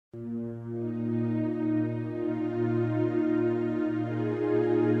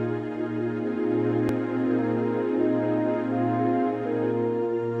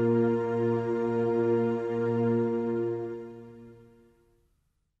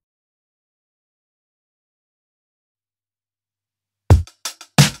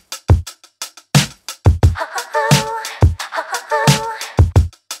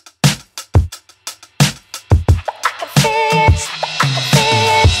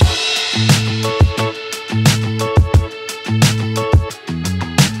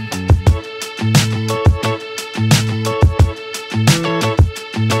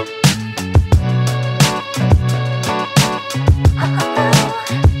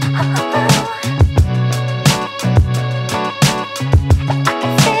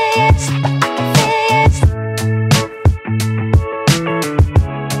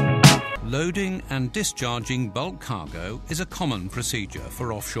Loading and discharging bulk cargo is a common procedure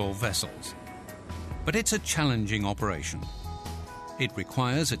for offshore vessels. But it's a challenging operation. It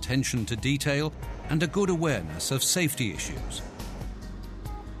requires attention to detail and a good awareness of safety issues.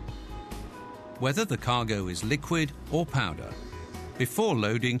 Whether the cargo is liquid or powder, before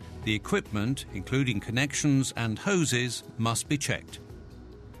loading, the equipment, including connections and hoses, must be checked.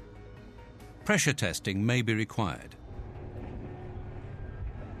 Pressure testing may be required.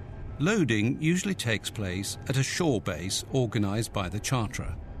 Loading usually takes place at a shore base organised by the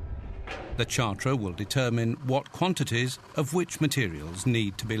charterer. The charterer will determine what quantities of which materials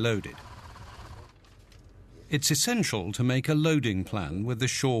need to be loaded. It's essential to make a loading plan with the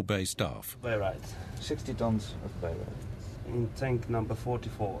shore base staff. Barite. 60 tons of barite. In tank number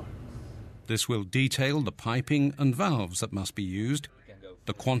 44. This will detail the piping and valves that must be used,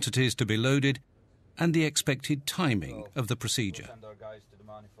 the quantities to be loaded, and the expected timing of the procedure.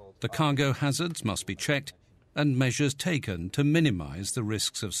 The cargo hazards must be checked and measures taken to minimise the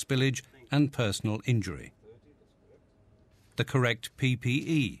risks of spillage and personal injury. The correct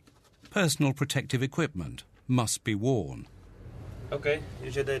PPE, personal protective equipment, must be worn. Okay,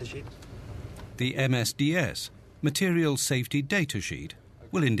 here's your data sheet. The MSDS, Material Safety Data Sheet,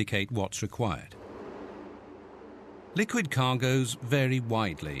 will indicate what's required. Liquid cargoes vary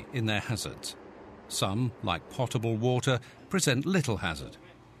widely in their hazards. Some, like potable water, present little hazard.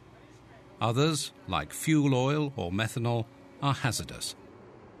 Others, like fuel oil or methanol, are hazardous.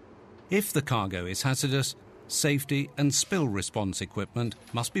 If the cargo is hazardous, safety and spill response equipment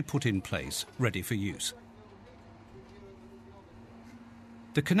must be put in place, ready for use.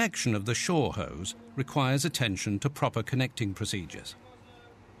 The connection of the shore hose requires attention to proper connecting procedures.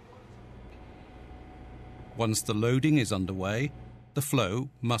 Once the loading is underway, the flow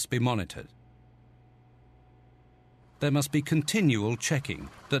must be monitored. There must be continual checking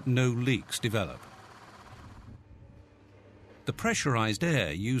that no leaks develop. The pressurized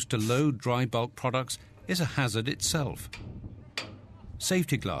air used to load dry bulk products is a hazard itself.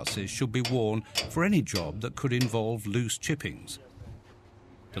 Safety glasses should be worn for any job that could involve loose chippings.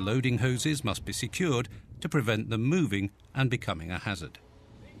 The loading hoses must be secured to prevent them moving and becoming a hazard.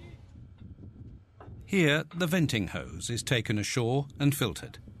 Here, the venting hose is taken ashore and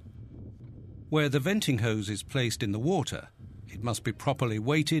filtered. Where the venting hose is placed in the water, it must be properly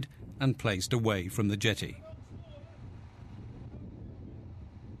weighted and placed away from the jetty.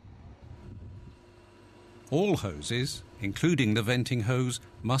 All hoses, including the venting hose,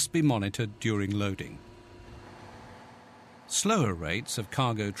 must be monitored during loading. Slower rates of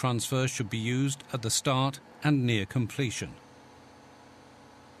cargo transfer should be used at the start and near completion.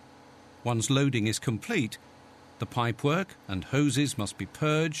 Once loading is complete, the pipework and hoses must be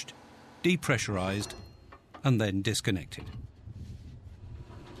purged, depressurized, and then disconnected.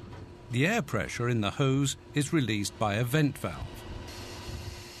 The air pressure in the hose is released by a vent valve.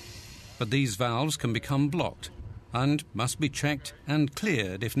 But these valves can become blocked and must be checked and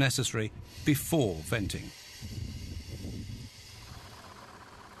cleared if necessary before venting.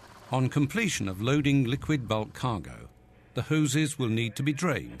 On completion of loading liquid bulk cargo, the hoses will need to be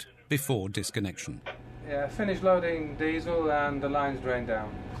drained before disconnection. Yeah, finish loading diesel and the line's drained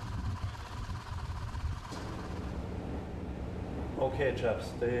down. Okay, chaps,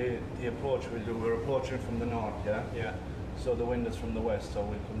 the approach we'll do, we're approaching from the north, yeah? Yeah. So the wind is from the west, so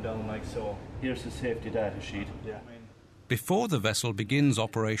we'll come down like so. Here's the safety data sheet. Yeah. Before the vessel begins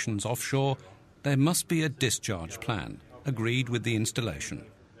operations offshore, there must be a discharge plan agreed with the installation.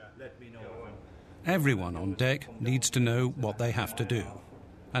 Everyone on deck needs to know what they have to do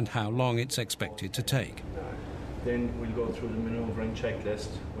and how long it's expected to take. Then we'll go through the manoeuvring checklist.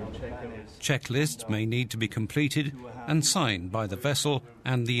 We'll check them. Checklists may need to be completed and signed by the vessel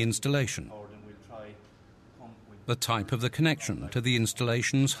and the installation. The type of the connection to the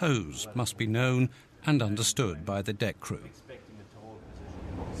installation's hose must be known and understood by the deck crew.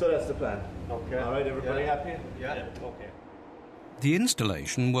 So that's the plan. Okay. All right, everybody happy? Yeah. Okay. The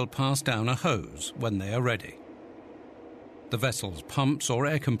installation will pass down a hose when they are ready. The vessel's pumps or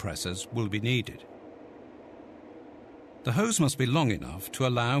air compressors will be needed. The hose must be long enough to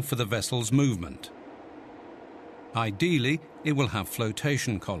allow for the vessel's movement. Ideally, it will have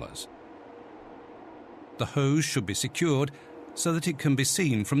flotation collars. The hose should be secured so that it can be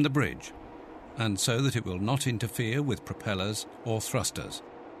seen from the bridge, and so that it will not interfere with propellers or thrusters.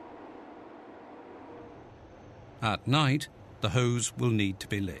 At night, the hose will need to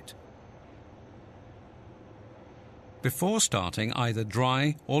be lit. Before starting either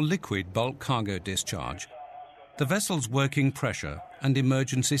dry or liquid bulk cargo discharge, the vessel's working pressure and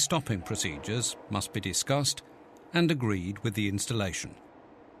emergency stopping procedures must be discussed and agreed with the installation.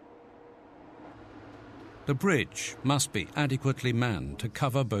 The bridge must be adequately manned to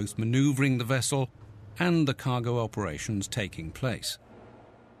cover both manoeuvring the vessel and the cargo operations taking place.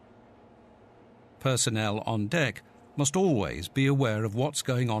 Personnel on deck must always be aware of what's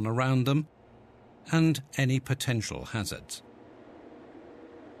going on around them and any potential hazards.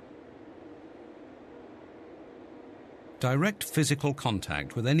 Direct physical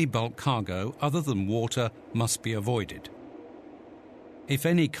contact with any bulk cargo other than water must be avoided. If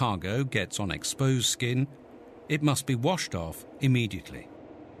any cargo gets on exposed skin, it must be washed off immediately.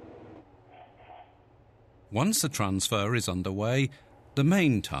 Once the transfer is underway, the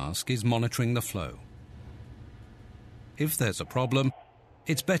main task is monitoring the flow. If there's a problem,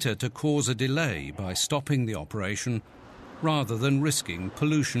 it's better to cause a delay by stopping the operation rather than risking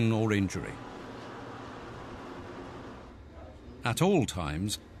pollution or injury. At all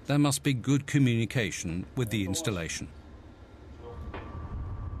times, there must be good communication with the installation.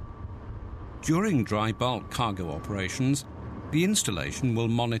 During dry bulk cargo operations, the installation will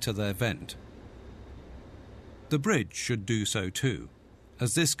monitor their vent. The bridge should do so too,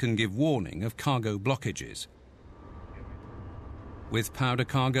 as this can give warning of cargo blockages. With powder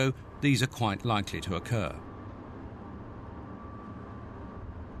cargo, these are quite likely to occur.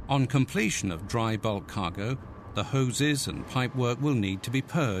 On completion of dry bulk cargo, the hoses and pipework will need to be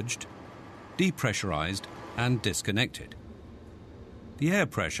purged, depressurized and disconnected. The air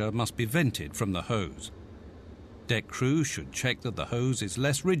pressure must be vented from the hose. Deck crew should check that the hose is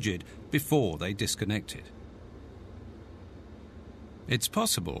less rigid before they disconnect it. It's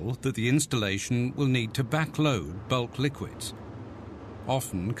possible that the installation will need to backload bulk liquids,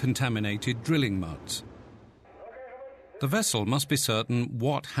 often contaminated drilling muds. The vessel must be certain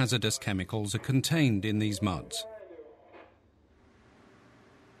what hazardous chemicals are contained in these muds.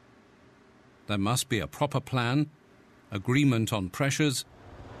 There must be a proper plan, agreement on pressures,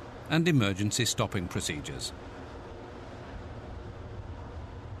 and emergency stopping procedures.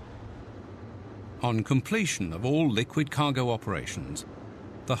 On completion of all liquid cargo operations,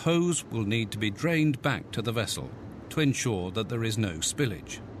 the hose will need to be drained back to the vessel to ensure that there is no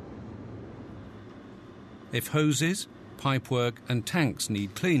spillage. If hoses, pipework and tanks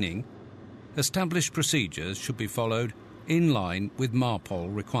need cleaning, established procedures should be followed in line with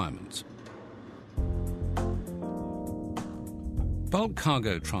MARPOL requirements. Bulk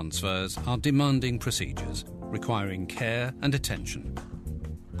cargo transfers are demanding procedures requiring care and attention.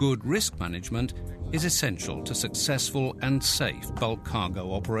 Good risk management is essential to successful and safe bulk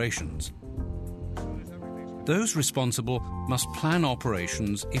cargo operations. Those responsible must plan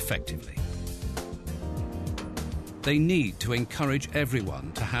operations effectively. They need to encourage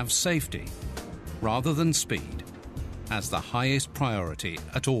everyone to have safety, rather than speed, as the highest priority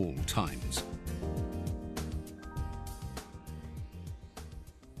at all times.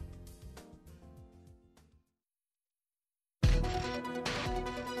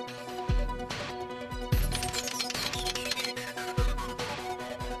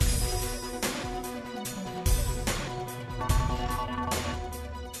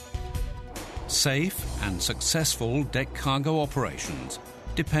 Safe and successful deck cargo operations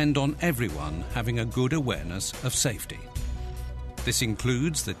depend on everyone having a good awareness of safety. This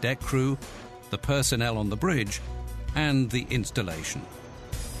includes the deck crew, the personnel on the bridge, and the installation.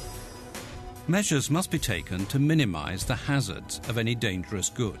 Measures must be taken to minimize the hazards of any dangerous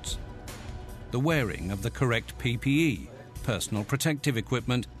goods. The wearing of the correct PPE, personal protective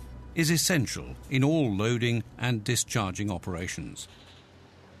equipment, is essential in all loading and discharging operations.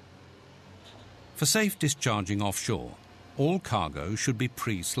 For safe discharging offshore, all cargo should be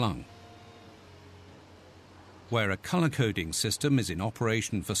pre-slung. Where a colour-coding system is in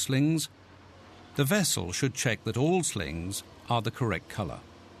operation for slings, the vessel should check that all slings are the correct colour.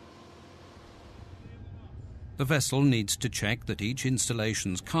 the vessel needs to check that each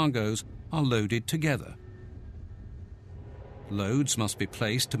installation's cargoes are loaded together. Loads must be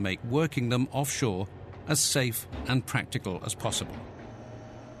placed to make working them offshore as safe and practical as possible.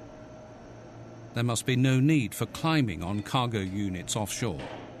 There must be no need for climbing on cargo units offshore.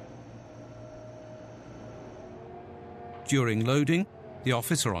 During loading, the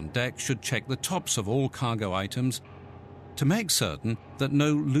officer on deck should check the tops of all cargo items to make certain that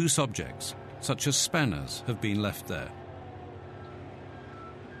no loose objects, such as spanners, have been left there.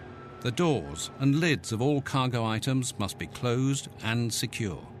 The doors and lids of all cargo items must be closed and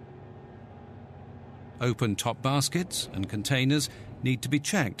secure. Open top baskets and containers need to be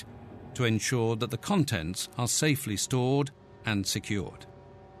checked to ensure that the contents are safely stored and secured.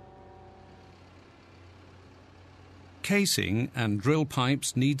 Casing and drill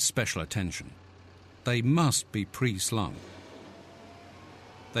pipes need special attention. They must be pre-slung.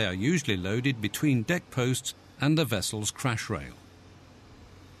 They are usually loaded between deck posts and the vessel's crash rail.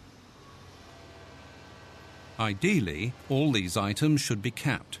 Ideally, all these items should be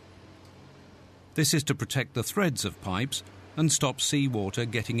capped. This is to protect the threads of pipes and stop seawater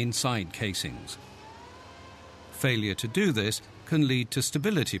getting inside casings. Failure to do this can lead to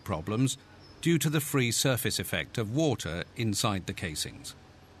stability problems due to the free surface effect of water inside the casings.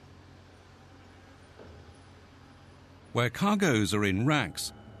 Where cargoes are in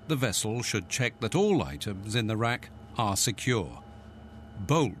racks, the vessel should check that all items in the rack are secure.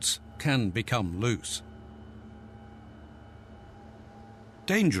 Bolts can become loose.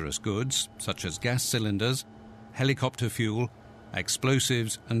 Dangerous goods, such as gas cylinders, helicopter fuel,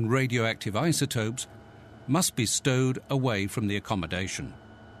 explosives and radioactive isotopes, must be stowed away from the accommodation,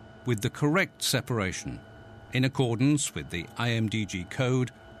 with the correct separation, in accordance with the IMDG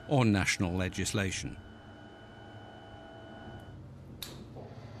code or national legislation.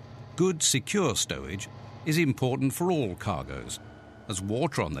 Good, secure stowage is important for all cargoes, as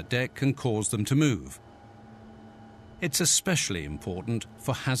water on the deck can cause them to move. It's especially important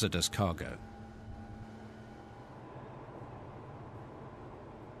for hazardous cargo.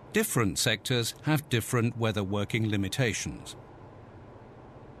 Different sectors have different weather working limitations.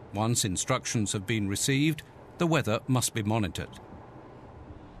 Once instructions have been received, the weather must be monitored.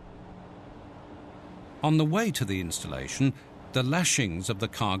 On the way to the installation, the lashings of the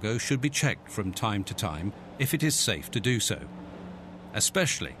cargo should be checked from time to time if it is safe to do so,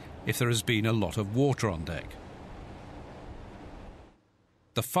 especially if there has been a lot of water on deck.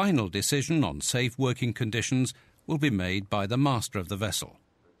 The final decision on safe working conditions will be made by the master of the vessel.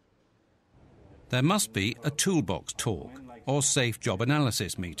 There must be a toolbox talk or safe job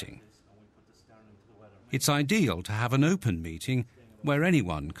analysis meeting. It's ideal to have an open meeting where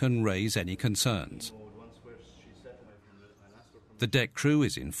anyone can raise any concerns. The deck crew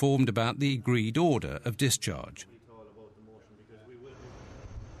is informed about the agreed order of discharge.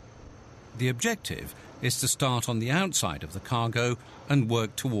 The objective is to start on the outside of the cargo and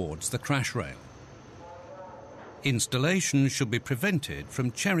work towards the crash rail. Installation should be prevented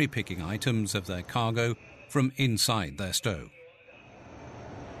from cherry-picking items of their cargo from inside their stow.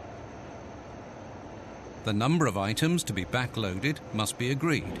 The number of items to be backloaded must be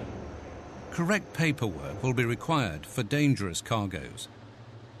agreed. Correct paperwork will be required for dangerous cargoes.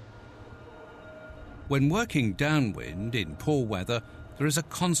 When working downwind in poor weather, there is a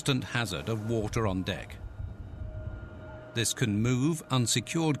constant hazard of water on deck. This can move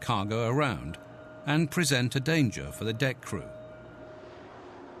unsecured cargo around and present a danger for the deck crew.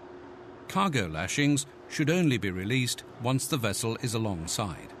 Cargo lashings should only be released once the vessel is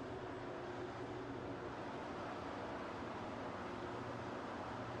alongside.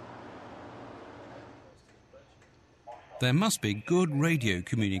 There must be good radio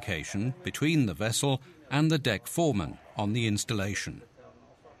communication between the vessel and the deck foreman on the installation.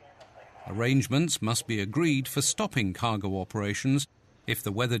 Arrangements must be agreed for stopping cargo operations if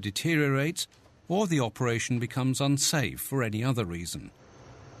the weather deteriorates or the operation becomes unsafe for any other reason.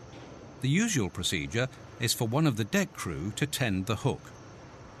 The usual procedure is for one of the deck crew to tend the hook.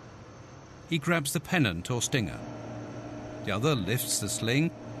 He grabs the pennant or stinger. The other lifts the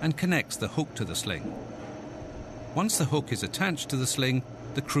sling and connects the hook to the sling. Once the hook is attached to the sling,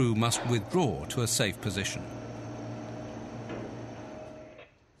 the crew must withdraw to a safe position.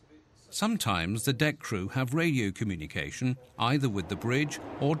 Sometimes the deck crew have radio communication either with the bridge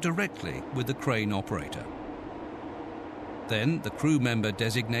or directly with the crane operator. Then the crew member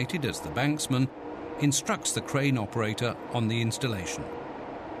designated as the banksman instructs the crane operator on the installation.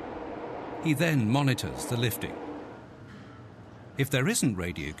 He then monitors the lifting. If there isn't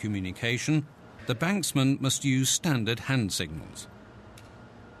radio communication, the banksman must use standard hand signals.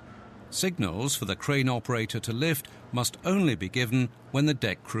 Signals for the crane operator to lift must only be given when the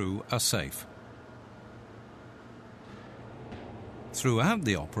deck crew are safe. Throughout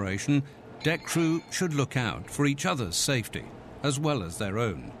the operation, deck crew should look out for each other's safety, as well as their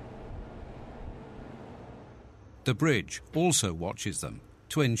own. The bridge also watches them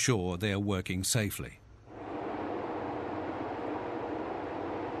to ensure they are working safely.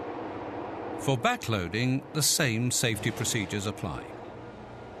 For backloading, the same safety procedures apply.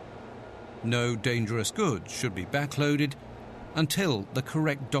 No dangerous goods should be backloaded until the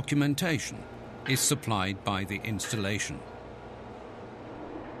correct documentation is supplied by the installation.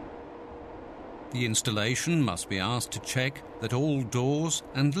 The installation must be asked to check that all doors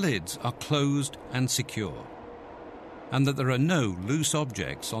and lids are closed and secure, and that there are no loose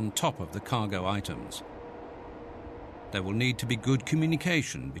objects on top of the cargo items. There will need to be good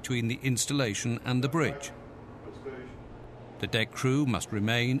communication between the installation and the bridge. The deck crew must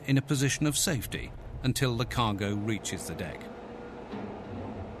remain in a position of safety until the cargo reaches the deck.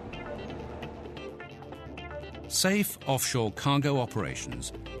 Safe offshore cargo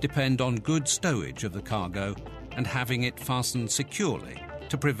operations depend on good stowage of the cargo and having it fastened securely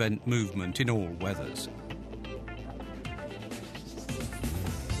to prevent movement in all weathers.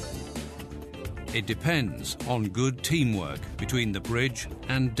 It depends on good teamwork between the bridge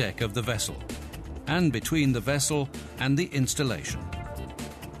and deck of the vessel, and between the vessel and the installation.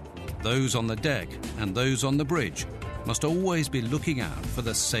 Those on the deck and those on the bridge must always be looking out for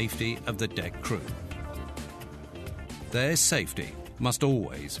the safety of the deck crew. Their safety must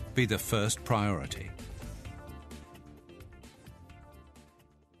always be the first priority.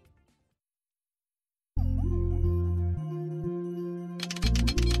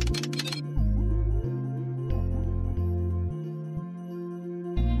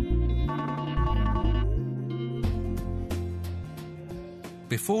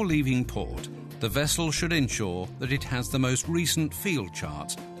 Before leaving port, the vessel should ensure that it has the most recent field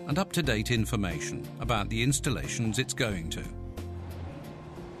charts and up-to-date information about the installations it's going to.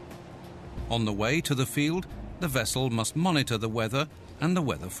 On the way to the field, the vessel must monitor the weather and the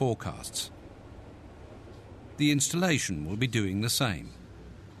weather forecasts. The installation will be doing the same,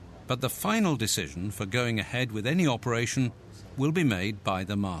 but the final decision for going ahead with any operation will be made by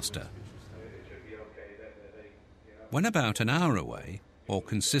the master. When about an hour away, or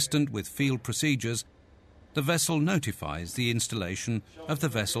consistent with field procedures, the vessel notifies the installation of the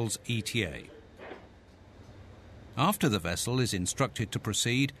vessel's ETA. After the vessel is instructed to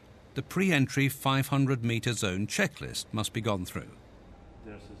proceed, the pre-entry 500-metre zone checklist must be gone through.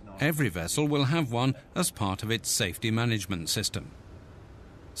 Every vessel will have one as part of its safety management system.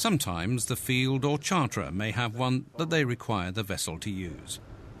 Sometimes the field or charterer may have one that they require the vessel to use.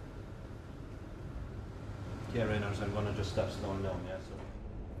 Yeah, Reynolds, I'm going to just step slowing down, yeah.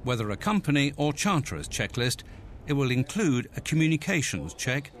 Whether a company or charterer's checklist, it will include a communications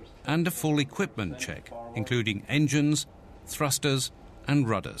check and a full equipment check, including engines, thrusters and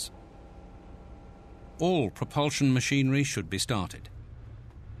rudders. All propulsion machinery should be started.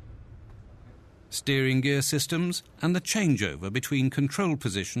 Steering gear systems and the changeover between control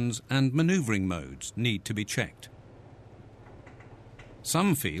positions and manoeuvring modes need to be checked.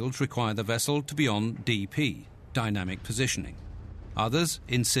 Some fields require the vessel to be on DP, dynamic positioning. Others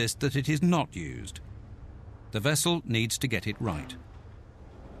insist that it is not used. The vessel needs to get it right.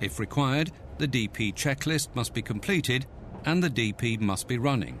 If required, the DP checklist must be completed and the DP must be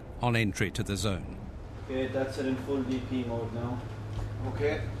running on entry to the zone. Okay, that's it in full DP mode now.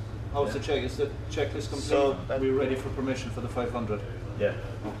 Okay. How's the check? Is the checklist complete? So, we're ready for permission for the 500? Yeah.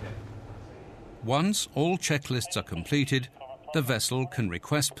 Okay. Once all checklists are completed, the vessel can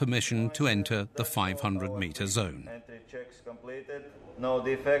request permission to enter the 500-metre zone. Entry checks completed, no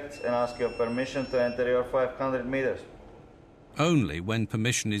defects, and ask your permission to enter your 500 meters. Only when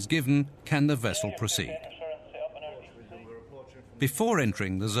permission is given can the vessel proceed. Before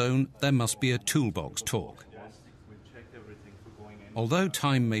entering the zone, there must be a toolbox talk. Although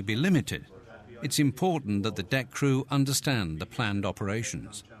time may be limited, it's important that the deck crew understand the planned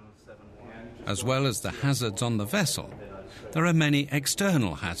operations. As well as the hazards on the vessel, there are many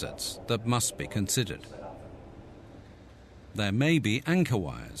external hazards that must be considered. There may be anchor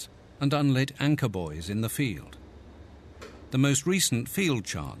wires and unlit anchor buoys in the field. The most recent field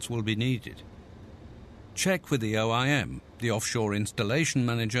charts will be needed. Check with the OIM, the Offshore Installation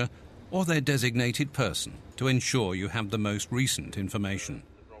Manager, or their designated person to ensure you have the most recent information.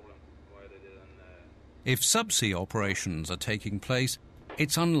 If subsea operations are taking place,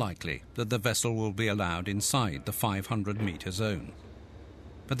 it's unlikely that the vessel will be allowed inside the 500-metre zone.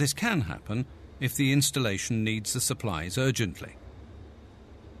 But this can happen if the installation needs the supplies urgently.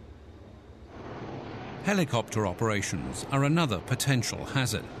 Helicopter operations are another potential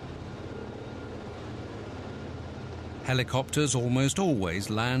hazard. Helicopters almost always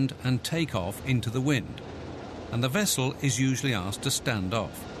land and take off into the wind, and the vessel is usually asked to stand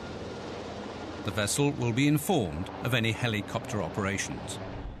off. The vessel will be informed of any helicopter operations.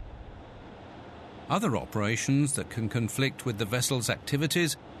 Other operations that can conflict with the vessel's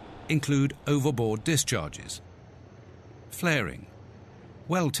activities include overboard discharges, flaring,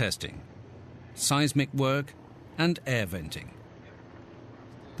 well testing, seismic work, and air venting.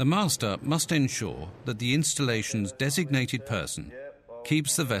 The master must ensure that the installation's designated person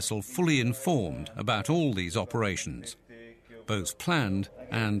keeps the vessel fully informed about all these operations, both planned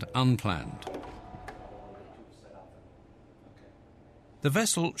and unplanned. The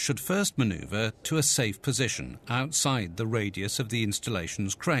vessel should first maneuver to a safe position outside the radius of the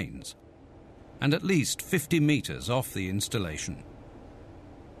installation's cranes, and at least 50 meters off the installation.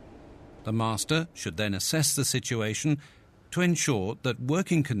 The master should then assess the situation to ensure that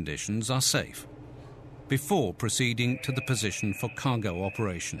working conditions are safe before proceeding to the position for cargo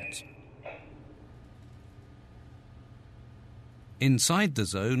operations. Inside the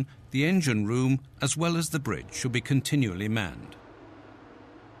zone, the engine room as well as the bridge should be continually manned.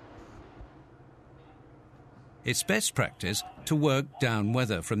 It's best practice to work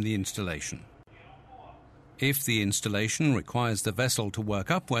downweather from the installation. If the installation requires the vessel to work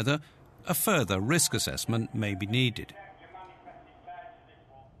upweather, a further risk assessment may be needed.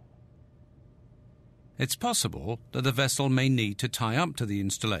 It's possible that the vessel may need to tie up to the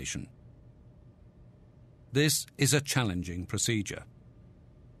installation. This is a challenging procedure.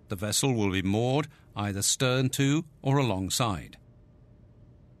 The vessel will be moored either stern to or alongside.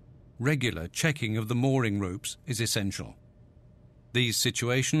 Regular checking of the mooring ropes is essential. These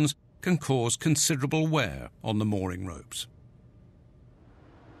situations can cause considerable wear on the mooring ropes.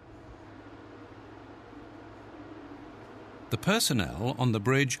 The personnel on the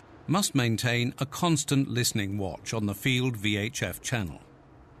bridge must maintain a constant listening watch on the field VHF channel.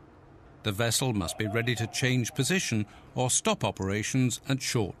 The vessel must be ready to change position or stop operations at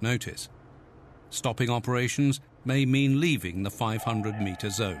short notice. Stopping operations may mean leaving the 500-meter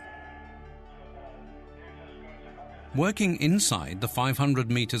zone. Working inside the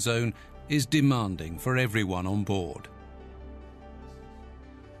 500-meter zone is demanding for everyone on board.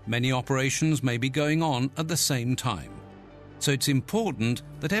 Many operations may be going on at the same time, so it's important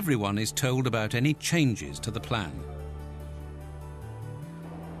that everyone is told about any changes to the plan.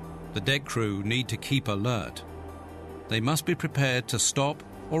 The deck crew need to keep alert. They must be prepared to stop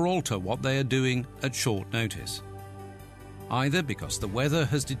or alter what they are doing at short notice, either because the weather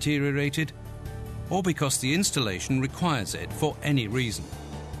has deteriorated or because the installation requires it for any reason.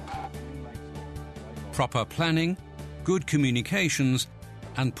 Proper planning, good communications,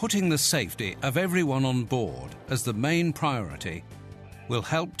 and putting the safety of everyone on board as the main priority will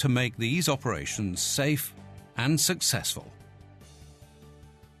help to make these operations safe and successful.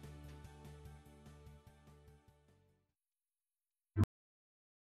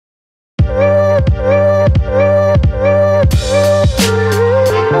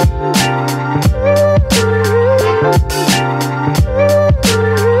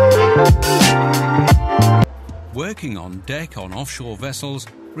 Working on deck on offshore vessels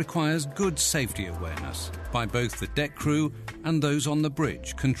requires good safety awareness by both the deck crew and those on the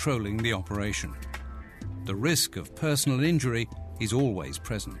bridge controlling the operation. The risk of personal injury is always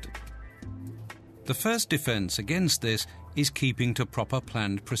present. The first defense against this is keeping to proper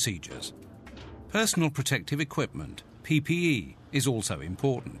planned procedures. Personal protective equipment, PPE, is also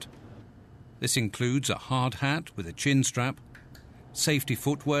important. This includes a hard hat with a chin strap, safety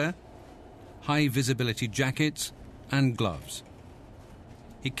footwear, high visibility jackets, and gloves.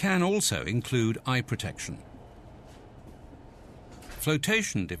 It can also include eye protection.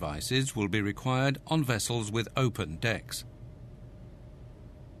 Flotation devices will be required on vessels with open decks.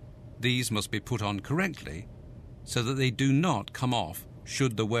 These must be put on correctly so that they do not come off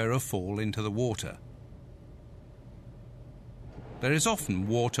should the wearer fall into the water. There is often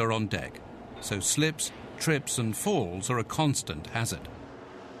water on deck, so slips, trips and falls are a constant hazard.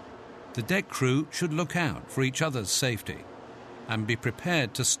 The deck crew should look out for each other's safety and be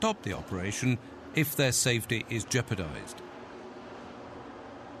prepared to stop the operation if their safety is jeopardized.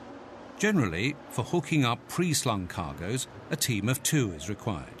 Generally, for hooking up pre-slung cargoes, a team of 2 is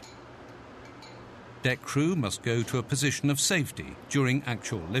required. Deck crew must go to a position of safety during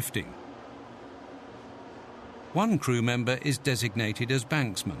actual lifting. One crew member is designated as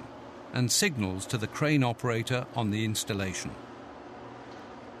banksman and signals to the crane operator on the installation.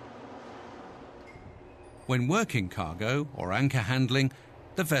 When working cargo or anchor handling,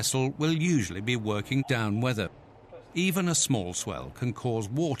 the vessel will usually be working downweather. Even a small swell can cause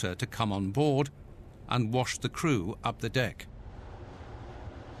water to come on board and wash the crew up the deck.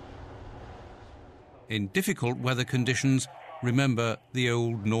 In difficult weather conditions, remember the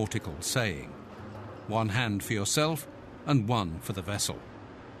old nautical saying, one hand for yourself and one for the vessel.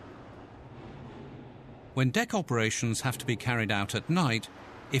 When deck operations have to be carried out at night,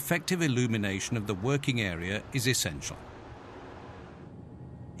 effective illumination of the working area is essential.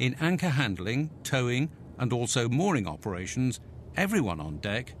 In anchor handling, towing, and also mooring operations, everyone on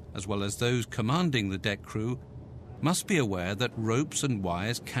deck, as well as those commanding the deck crew, must be aware that ropes and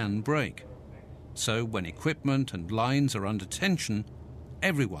wires can break. So when equipment and lines are under tension,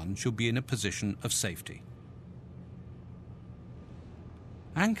 everyone should be in a position of safety.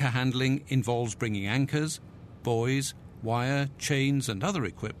 Anchor handling involves bringing anchors, buoys, wire, chains and other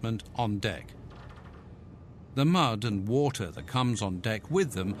equipment on deck. The mud and water that comes on deck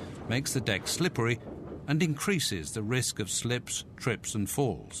with them makes the deck slippery and increases the risk of slips, trips and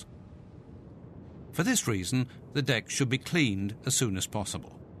falls. For this reason, the deck should be cleaned as soon as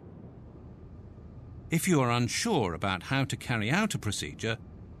possible. If you are unsure about how to carry out a procedure,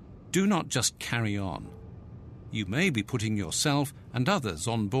 do not just carry on. You may be putting yourself and others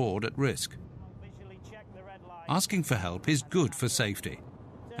on board at risk. Asking for help is good for safety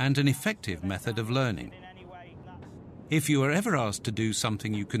and an effective method of learning. If you are ever asked to do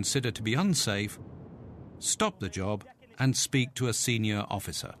something you consider to be unsafe, stop the job and speak to a senior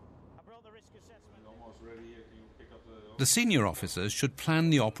officer. The senior officers should plan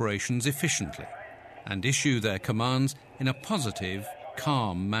the operations efficiently and issue their commands in a positive,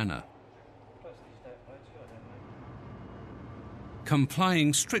 calm manner.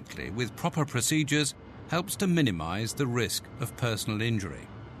 Complying strictly with proper procedures helps to minimize the risk of personal injury.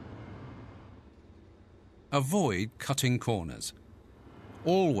 Avoid cutting corners.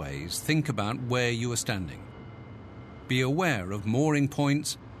 Always think about where you are standing. Be aware of mooring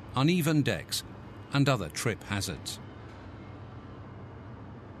points, uneven decks, and other trip hazards.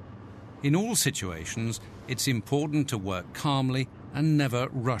 In all situations, it's important to work calmly and never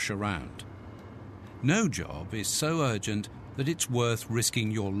rush around. No job is so urgent that it's worth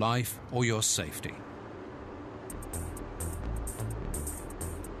risking your life or your safety.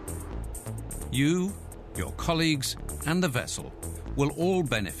 You, your colleagues, and the vessel will all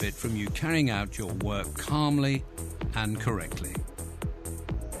benefit from you carrying out your work calmly and correctly.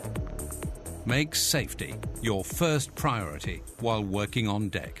 Make safety your first priority while working on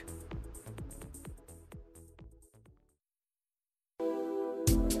deck.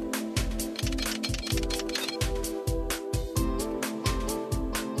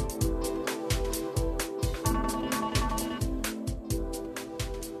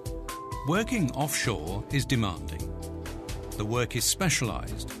 Working offshore is demanding. The work is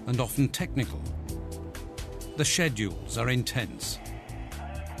specialised and often technical. The schedules are intense.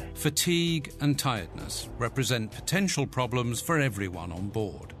 Fatigue and tiredness represent potential problems for everyone on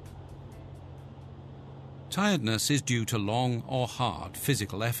board. Tiredness is due to long or hard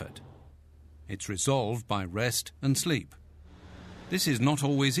physical effort. It's resolved by rest and sleep. This is not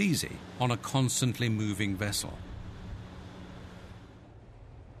always easy on a constantly moving vessel.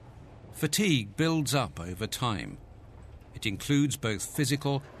 Fatigue builds up over time. It includes both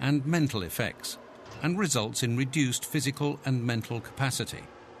physical and mental effects and results in reduced physical and mental capacity.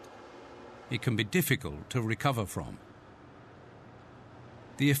 It can be difficult to recover from.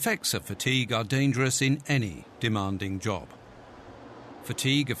 The effects of fatigue are dangerous in any demanding job.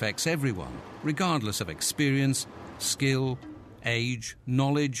 Fatigue affects everyone, regardless of experience, skill, age,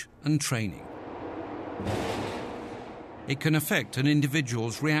 knowledge, and training. It can affect an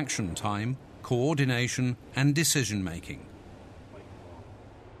individual's reaction time, coordination, and decision-making.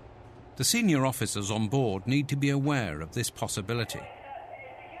 The senior officers on board need to be aware of this possibility.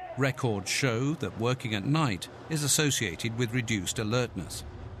 Records show that working at night is associated with reduced alertness.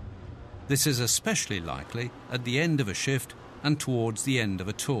 This is especially likely at the end of a shift and towards the end of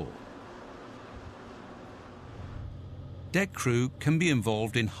a tour. Deck crew can be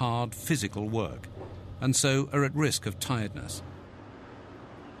involved in hard physical work and so are at risk of tiredness.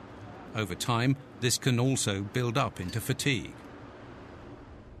 Over time, this can also build up into fatigue.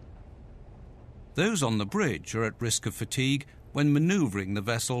 Those on the bridge are at risk of fatigue when manoeuvring the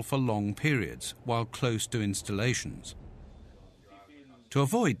vessel for long periods while close to installations. To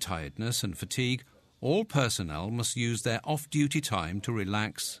avoid tiredness and fatigue, all personnel must use their off-duty time to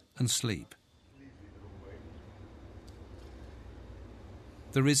relax and sleep.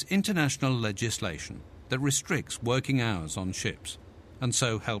 There is international legislation that restricts working hours on ships and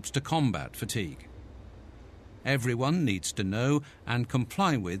so helps to combat fatigue. everyone needs to know and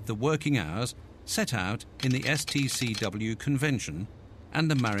comply with the working hours set out in the STCW Convention and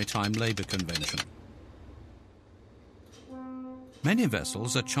the Maritime Labour Convention. Many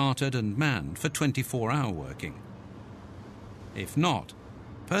vessels are chartered and manned for 24-hour working. If not,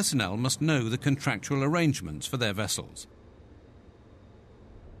 personnel must know the contractual arrangements for their vessels.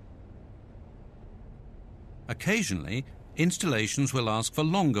 Occasionally, installations will ask for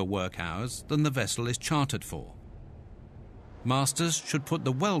longer work hours than the vessel is chartered for. Masters should put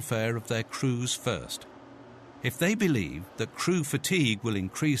the welfare of their crews first. If they believe that crew fatigue will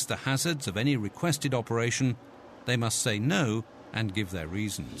increase the hazards of any requested operation, they must say no and give their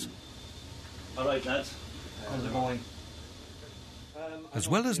reasons. All right, lads. How's it going? As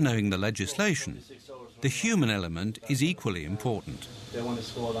well as knowing the legislation, the human element is equally important. They want us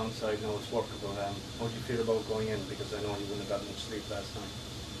to go alongside now, it's workable. How do you feel about going in? Because I know you wouldn't have got much sleep last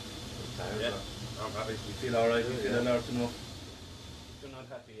night. Yeah, I'm happy. You feel all right? You feel alert enough? If you're not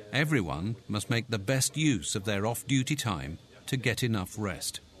happy, Everyone must make the best use of their off-duty time to get enough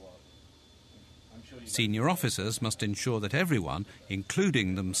rest. Senior officers must ensure that everyone,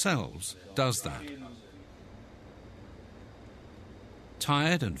 including themselves, does that.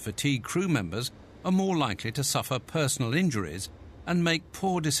 Tired and fatigued crew members are more likely to suffer personal injuries and make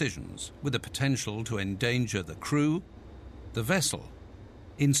poor decisions with the potential to endanger the crew, the vessel,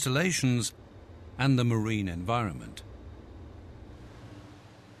 installations, and the marine environment.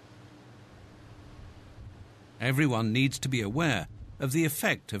 Everyone needs to be aware of the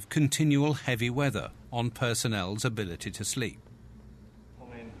effect of continual heavy weather on personnel's ability to sleep.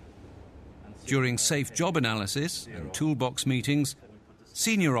 During safe job analysis and toolbox meetings,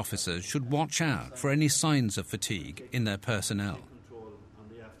 senior officers should watch out for any signs of fatigue in their personnel.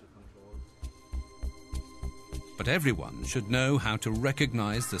 But everyone should know how to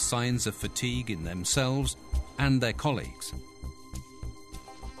recognize the signs of fatigue in themselves and their colleagues.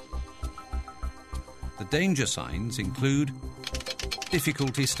 The danger signs include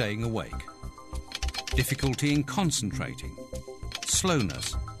difficulty staying awake, difficulty in concentrating,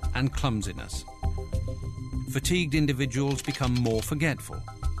 slowness and clumsiness. Fatigued individuals become more forgetful.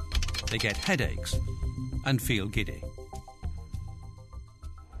 They get headaches and feel giddy.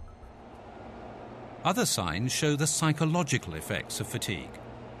 Other signs show the psychological effects of fatigue.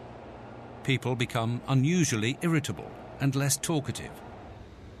 People become unusually irritable and less talkative.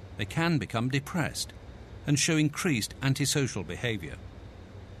 They can become depressed and show increased antisocial behaviour.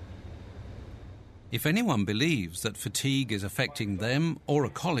 If anyone believes that fatigue is affecting them or a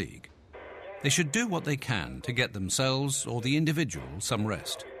colleague, they should do what they can to get themselves or the individual some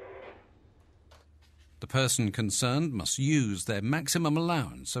rest. The person concerned must use their maximum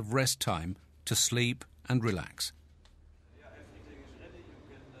allowance of rest time to sleep and relax.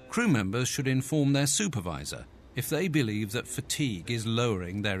 Crew members should inform their supervisor if they believe that fatigue is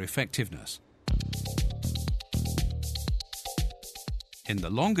lowering their effectiveness. In the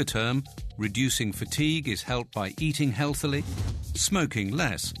longer term, reducing fatigue is helped by eating healthily, smoking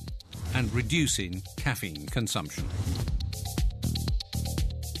less, and reducing caffeine consumption.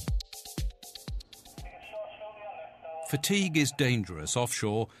 Fatigue is dangerous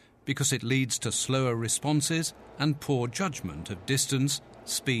offshore because it leads to slower responses and poor judgment of distance,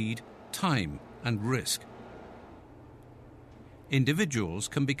 speed, time, and risk. Individuals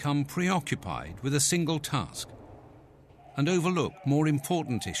can become preoccupied with a single task and overlook more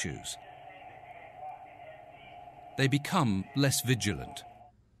important issues. They become less vigilant.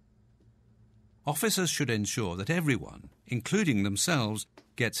 Officers should ensure that everyone, including themselves,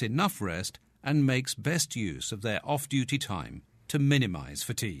 gets enough rest and makes best use of their off-duty time to minimize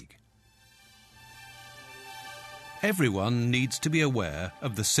fatigue. Everyone needs to be aware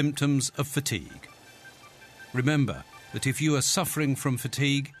of the symptoms of fatigue. Remember that if you are suffering from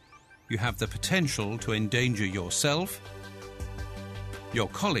fatigue, you have the potential to endanger yourself, your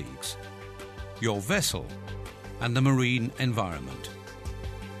colleagues, your vessel, and the marine environment.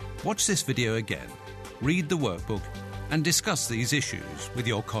 Watch this video again, read the workbook, and discuss these issues with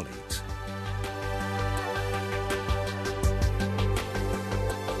your colleagues.